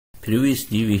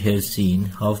Previously we have seen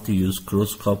how to use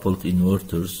cross-coupled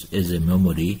inverters as a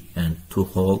memory and to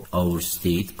hold our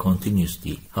state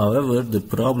continuously. However, the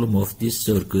problem of this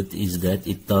circuit is that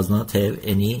it does not have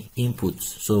any inputs,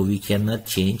 so we cannot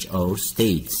change our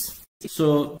states.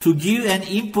 So to give an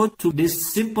input to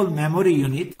this simple memory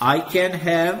unit, I can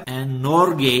have an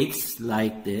NOR gates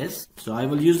like this. So I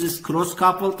will use this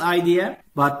cross-coupled idea,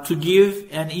 but to give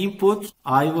an input,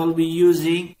 I will be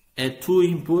using a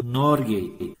 2-input NOR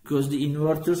gate because the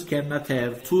inverters cannot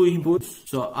have 2 inputs.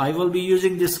 So I will be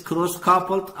using this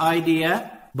cross-coupled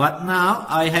idea, but now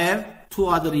I have 2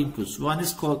 other inputs. One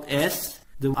is called S,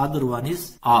 the other one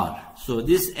is R. So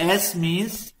this S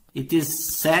means it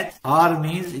is set, R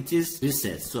means it is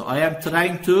reset. So I am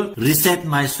trying to reset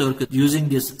my circuit using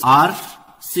this R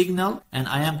signal, and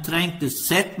I am trying to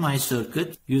set my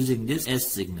circuit using this S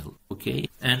signal. Okay,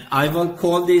 and I will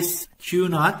call this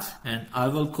Q0 and I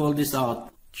will call this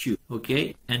out Q.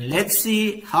 Okay, and let's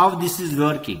see how this is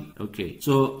working. Okay,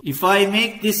 so if I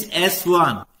make this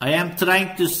S1, I am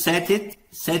trying to set it.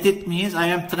 Set it means I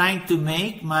am trying to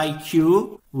make my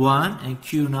Q1 and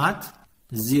Q0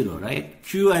 0, right?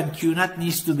 Q and Q0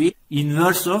 needs to be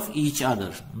inverse of each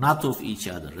other, not of each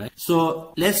other, right?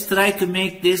 So let's try to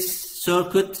make this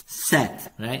circuit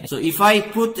set, right? So if I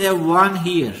put a 1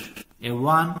 here, a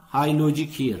 1 high logic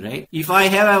here, right? If I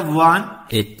have a 1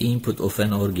 at the input of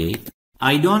an OR gate,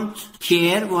 I don't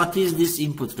care what is this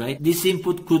input, right? This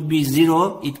input could be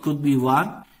 0, it could be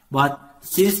 1, but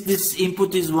since this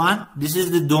input is 1, this is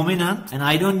the dominant, and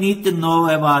I don't need to know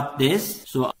about this,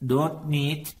 so don't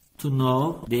need to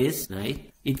know this,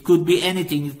 right? It could be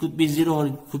anything, it could be 0 or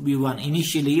it could be 1.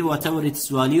 Initially, whatever its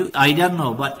value, I don't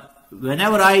know, but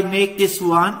whenever I make this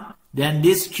 1, then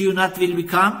this Q0 will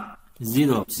become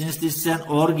 0. Since this is an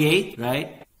OR gate,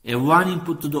 right? A 1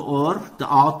 input to the OR, the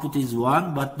output is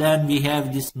 1, but then we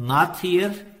have this NOT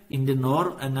here in the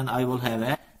NOR, and then I will have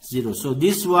a 0. So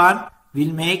this one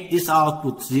will make this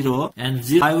output 0, and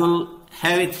 0 I will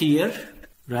have it here,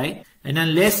 right? And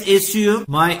then let's assume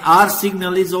my R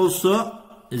signal is also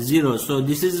 0. So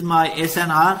this is my S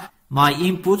and R, my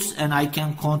inputs, and I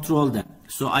can control them.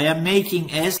 So I am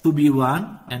making S to be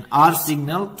 1 and R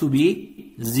signal to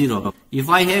be 0. If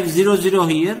I have 0, 0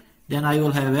 here, then I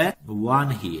will have a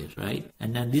 1 here, right?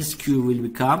 And then this Q will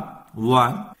become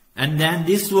 1. And then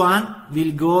this one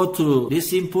will go to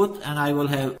this input and I will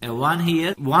have a 1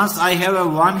 here. Once I have a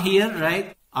 1 here,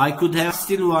 right? I could have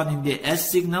still 1 in the S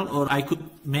signal, or I could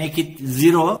make it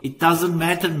 0. It doesn't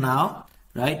matter now,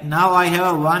 right? Now I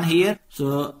have a 1 here,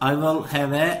 so I will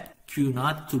have a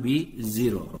Q0 to be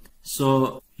 0.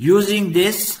 So using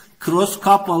this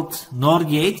cross-coupled NOR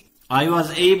gate, I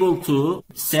was able to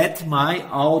set my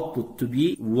output to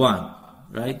be 1,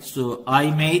 right? So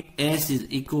I made S is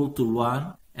equal to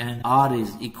 1 and R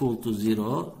is equal to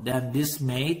 0, then this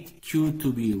made Q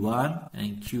to be 1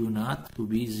 and Q0 to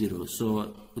be 0.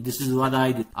 So this is what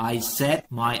I did. I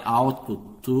set my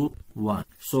output to 1.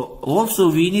 So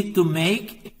also we need to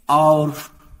make our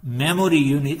memory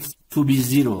units to be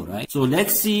 0, right? So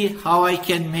let's see how I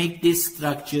can make this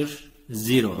structure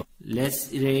 0.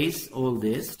 Let's erase all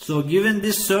this. So given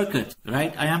this circuit,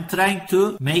 right, I am trying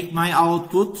to make my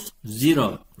output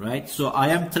 0, right? So I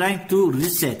am trying to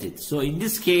reset it. So in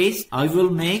this case, I will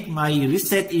make my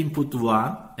reset input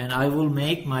 1 and I will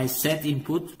make my set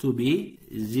input to be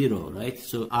 0, right?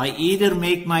 So I either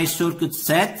make my circuit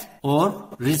set or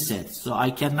reset. So I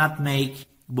cannot make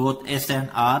both S and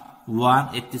R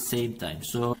 1 at the same time.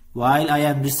 So while I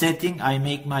am resetting, I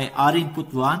make my R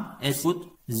input 1, S input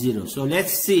 0. So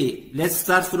let's see. Let's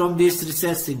start from this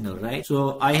reset signal, right?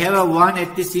 So I have a 1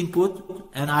 at this input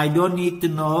and I don't need to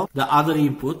know the other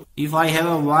input. If I have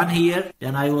a 1 here,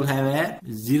 then I will have a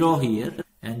 0 here.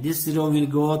 And this 0 will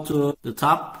go to the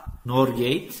top NOR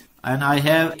gate. And I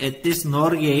have at this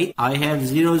NOR gate, I have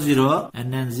 0, 0.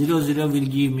 And then 0, 0 will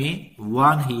give me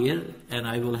 1 here. And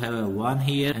I will have a 1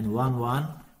 here. And 1, 1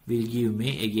 will give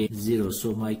me again 0.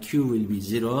 So my Q will be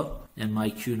 0. And my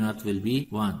Q0 will be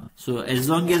 1. So as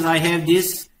long as I have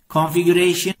this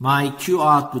configuration, my Q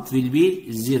output will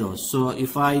be 0. So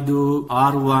if I do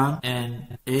R1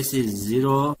 and S is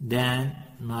 0, then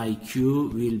my Q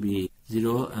will be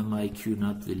 0 and my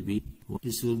Q0 will be 1.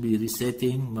 This will be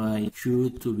resetting my Q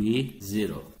to be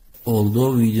 0.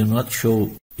 Although we do not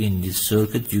show in this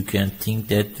circuit, you can think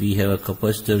that we have a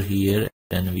capacitor here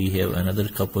and we have another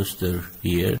capacitor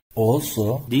here.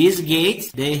 Also, these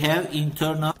gates, they have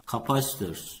internal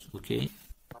capacitors, okay?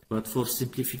 But for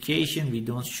simplification, we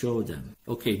don't show them.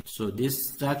 Okay, so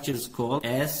this structure is called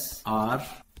S-R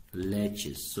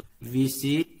Latches. So we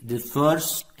see the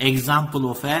first example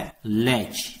of a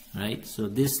latch. right? So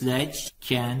this latch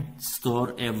can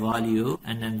store a value,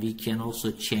 and then we can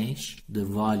also change the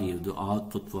value, the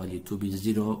output value, to be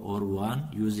 0 or 1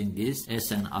 using this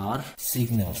S and R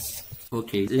signals.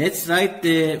 Okay, let's write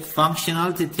the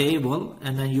functionality table,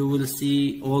 and then you will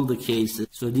see all the cases.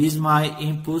 So these my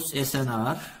inputs S and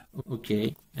R.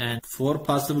 Okay, and 4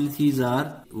 possibilities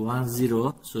are 1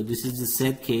 0. So this is the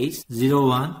set case, 0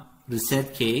 1,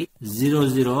 reset case, 0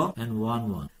 0, and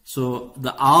 1 1. So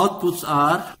the outputs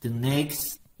are the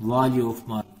next value of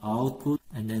my output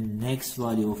and then next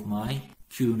value of my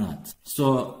Q naught.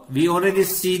 So we already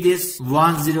see this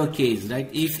 1 0 case, right?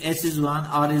 If S is 1,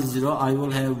 R is 0, I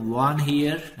will have 1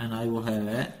 here and I will have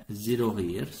a 0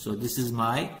 here. So this is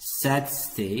my set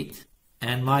state.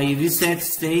 And my reset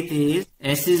state is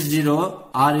S is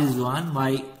 0, R is 1,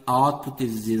 my output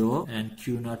is 0 and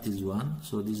Q naught is 1.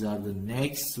 So these are the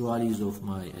next values of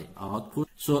my output.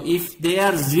 So if they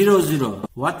are 0 0,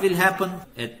 what will happen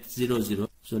at 0 0?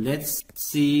 So let's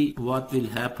see what will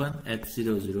happen at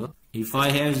 0 0. If I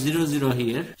have 0 0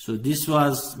 here, so this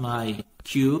was my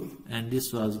Q and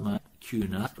this was my Q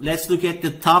naught. Let's look at the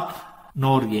top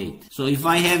NOR gate. So if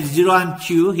I have 0 and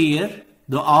Q here,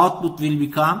 the output will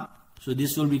become, so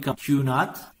this will become Q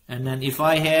naught, and then if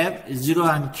I have 0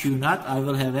 and Q naught, I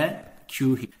will have a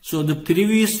Q here. So the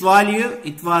previous value,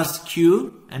 it was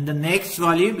Q, and the next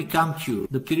value become Q.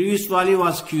 The previous value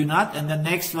was Q naught, and the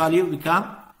next value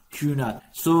become Q naught.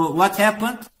 So what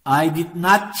happened? I did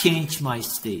not change my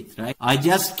state, right? I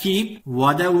just keep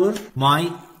whatever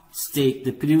my state,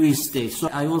 the previous state. So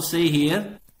I will say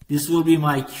here, this will be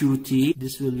my QT,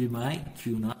 this will be my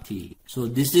Q naught T. So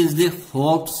this is the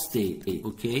hold state,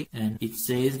 okay? And it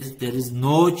says there is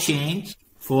no change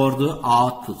for the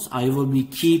outputs. I will be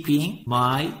keeping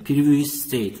my previous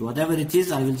state. Whatever it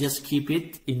is, I will just keep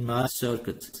it in my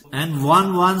circuit. And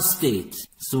 1 1 state.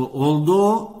 So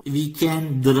although we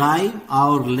can drive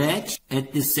our latch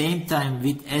at the same time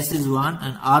with S is 1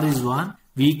 and R is 1,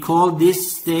 we call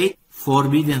this state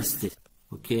forbidden state,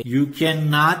 okay? You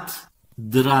cannot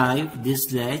drive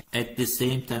this latch at the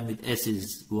same time with S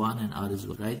is 1 and R is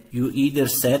 1, right? You either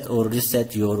set or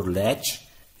reset your latch.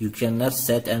 You cannot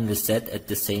set and reset at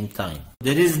the same time.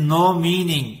 There is no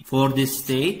meaning for this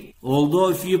state. Although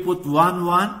if you put 1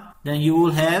 1, then you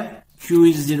will have Q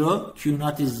is 0, Q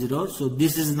naught is 0. So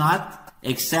this is not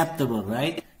acceptable,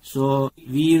 right? So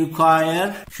we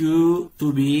require Q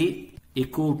to be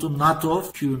equal to naught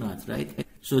of Q naught, right?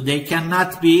 So they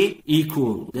cannot be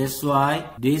equal. That's why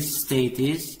this state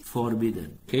is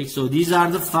forbidden. Okay, so these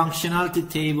are the functionality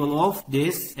table of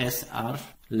this S-R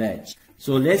latch.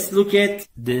 So let's look at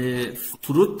the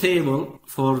truth table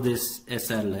for this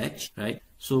S-R latch, right?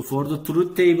 So for the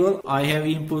truth table, I have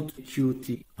input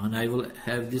QT and I will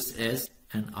have this S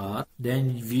and R.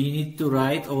 Then we need to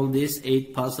write all these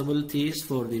 8 possibilities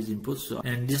for these inputs. So,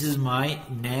 and this is my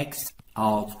next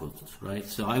output, right?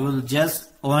 So I will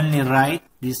just only write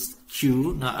this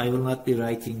Q. Now I will not be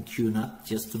writing Q naught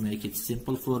just to make it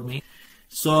simple for me.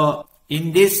 So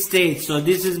in this state, so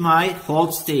this is my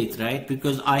hold state, right?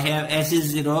 Because I have S is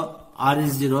 0, R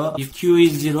is 0. If Q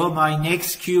is 0, my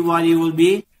next Q value will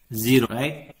be 0,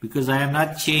 right? Because I am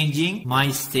not changing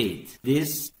my state.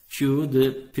 This Q,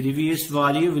 the previous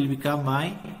value, will become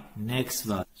my next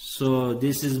value. So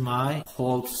this is my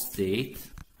hold state.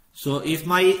 So if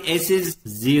my S is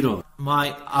 0,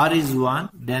 my R is 1,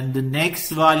 then the next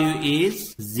value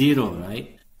is 0,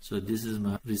 right? So this is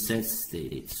my reset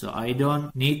state. So I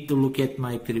don't need to look at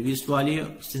my previous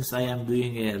value. Since I am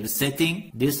doing a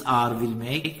resetting, this R will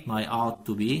make my out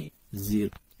to be 0.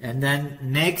 And then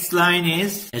next line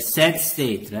is a set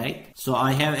state, right? So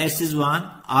I have S is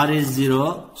 1, R is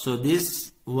 0. So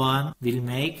this 1 will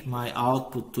make my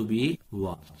output to be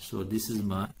 1. So this is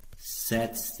my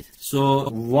set state. So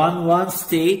 1 1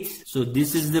 state. So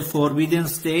this is the forbidden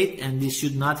state and this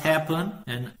should not happen.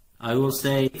 And I will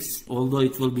say, although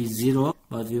it will be 0,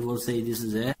 but we will say this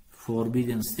is a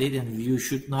forbidden state and you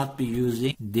should not be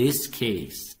using this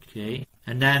case, okay?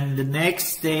 And then the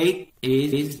next state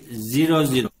is 0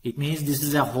 0. It means this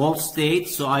is a hold state,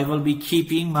 so I will be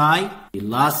keeping my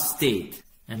last state.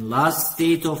 And last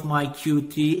state of my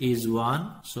QT is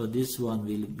 1, so this one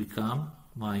will become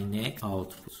my next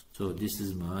output. So this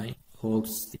is my hold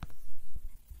state.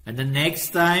 And the next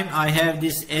time I have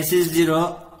this S is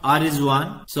 0, R is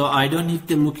 1, so I don't need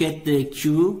to look at the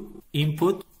Q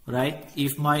input, right?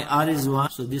 If my R is 1,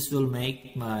 so this will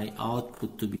make my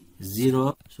output to be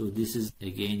 0. So this is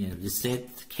again a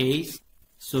reset case.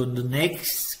 So the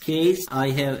next case, I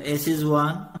have S is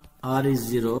 1, R is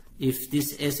 0. If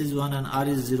this S is 1 and R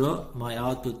is 0, my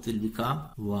output will become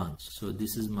 1. So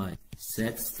this is my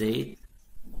set state.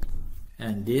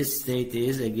 and this state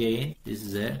is again, this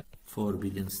is a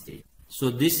forbidden state. So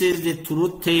this is the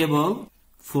truth table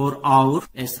for our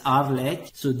S-R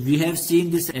latch. So we have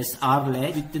seen this S-R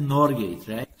latch with the NOR gate,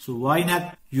 right? So why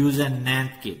not use a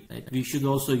NAND gate? Right? We should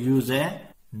also use a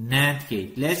NAND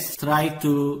gate. Let's try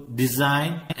to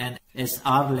design an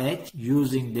S-R latch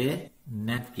using the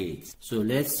NAND gates. So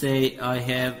let's say I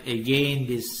have again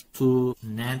these two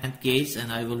NAND gates,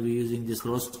 and I will be using this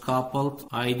cross-coupled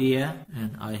idea,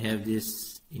 and I have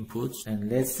this inputs, and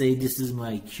let's say this is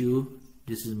my Q,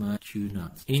 this is my Q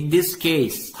naught. In this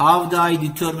case, how do I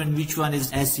determine which one is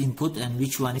S input and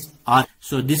which one is R?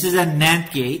 So this is a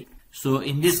NAND gate. So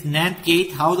in this NAND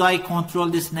gate, how do I control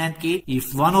this NAND gate?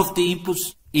 If one of the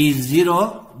inputs is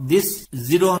 0, this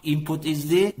 0 input is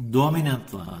the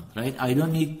dominant one, right? I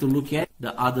don't need to look at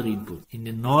the other input. In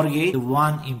the NOR gate, the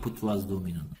 1 input was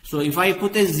dominant. So if I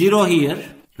put a 0 here,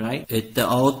 right, at the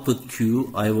output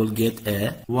Q, I will get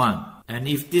a 1. And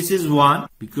if this is 1,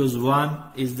 because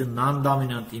 1 is the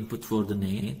non-dominant input for the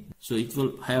NAND, so it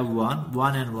will have 1,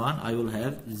 1 and 1, I will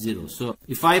have 0. So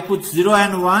if I put 0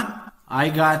 and 1, I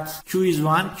got Q is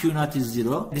 1, Q naught is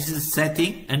 0. This is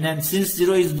setting, and then since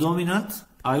 0 is dominant,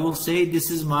 I will say this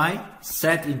is my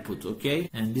set input, okay?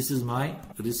 And this is my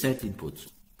reset input.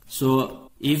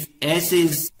 So if S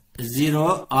is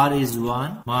 0, R is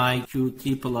 1, my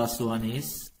Q3 plus 1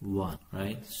 is 1,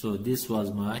 right? So this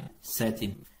was my set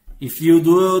input. If you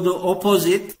do the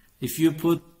opposite, if you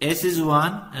put S is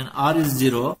 1 and R is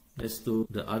 0, let's do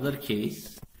the other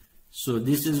case. So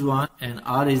this is 1 and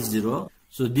R is 0.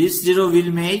 So this 0 will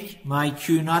make my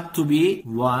Q naught to be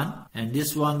 1, and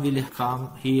this 1 will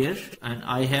come here, and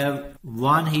I have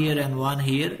 1 here and 1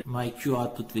 here, my Q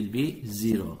output will be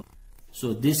 0.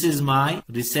 So this is my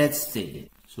reset state.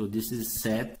 So this is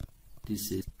set,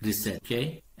 this is reset,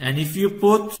 okay? And if you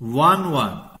put 1,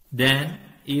 1, then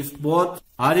if both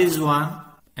R is 1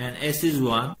 and S is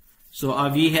 1, so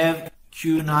we have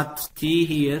Q naught T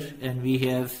here and we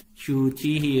have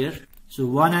QT here. So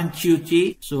 1 and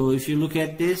QT, so if you look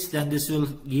at this, then this will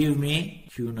give me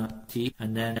Q naught T,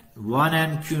 and then 1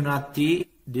 and Q naught T,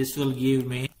 this will give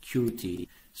me QT.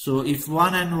 So if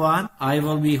 1 and 1, I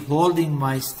will be holding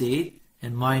my state,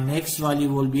 and my next value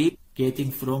will be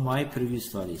getting from my previous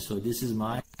value. So this is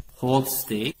my hold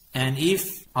state. And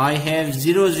if I have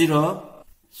 0, 0,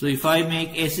 so if I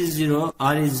make S is 0,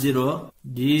 R is 0,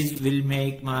 this will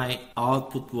make my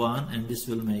output 1 and this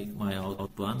will make my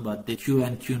output 1, but the Q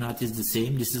and Q naught is the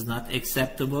same. This is not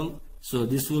acceptable. So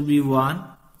this will be 1,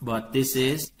 but this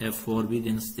is a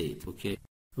forbidden state, okay?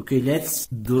 Okay, let's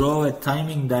draw a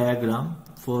timing diagram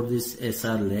for this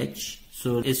S-R latch.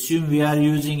 So assume we are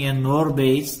using a NOR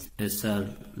based S-R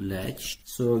latch.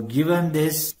 So given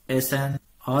this S and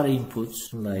R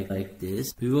inputs like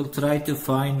this, we will try to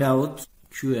find out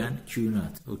Q and Q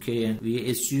naught, okay? And we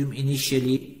assume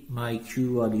initially my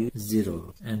Q value is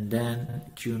 0 and then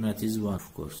Q naught is 1,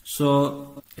 of course.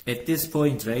 So at this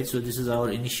point, right, so this is our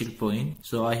initial point.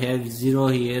 So I have 0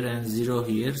 here and 0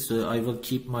 here, so I will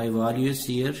keep my values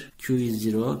here. Q is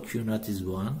 0, Q naught is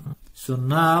 1. So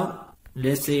now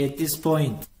let's say at this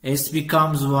point S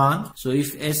becomes 1. So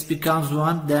if S becomes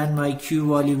 1, then my Q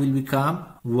value will become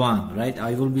 1, right?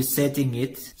 I will be setting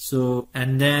it. So,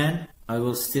 and then I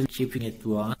will still keeping it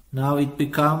 1. Now it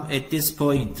become at this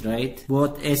point, right?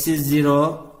 Both S is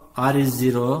 0, R is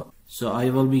 0. So I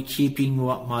will be keeping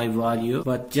my value.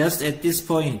 But just at this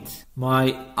point,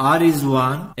 my R is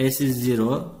 1, S is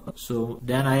 0. So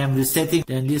then I am resetting.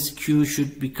 Then this Q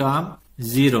should become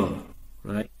 0,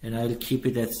 right? And I'll keep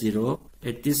it at 0.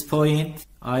 At this point,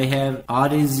 I have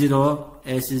R is 0,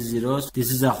 S is 0. This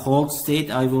is a hold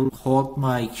state. I will hold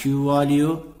my Q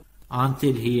value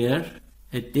until here.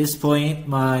 At this point,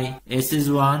 my S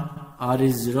is 1, R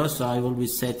is 0, so I will be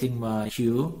setting my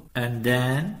Q, and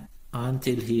then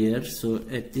until here. So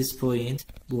at this point,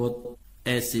 both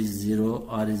S is 0,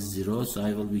 R is 0, so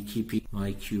I will be keeping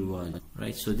my Q value,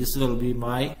 right? So this will be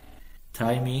my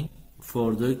timing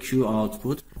for the Q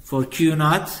output. For Q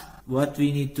naught, what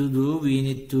we need to do, we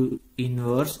need to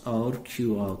inverse our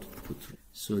Q output.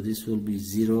 So this will be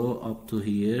 0 up to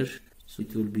here. So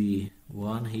it will be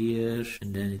 1 here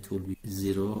and then it will be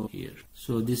 0 here.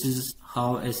 So this is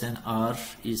how S and R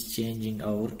is changing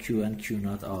our Q and Q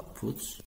naught outputs.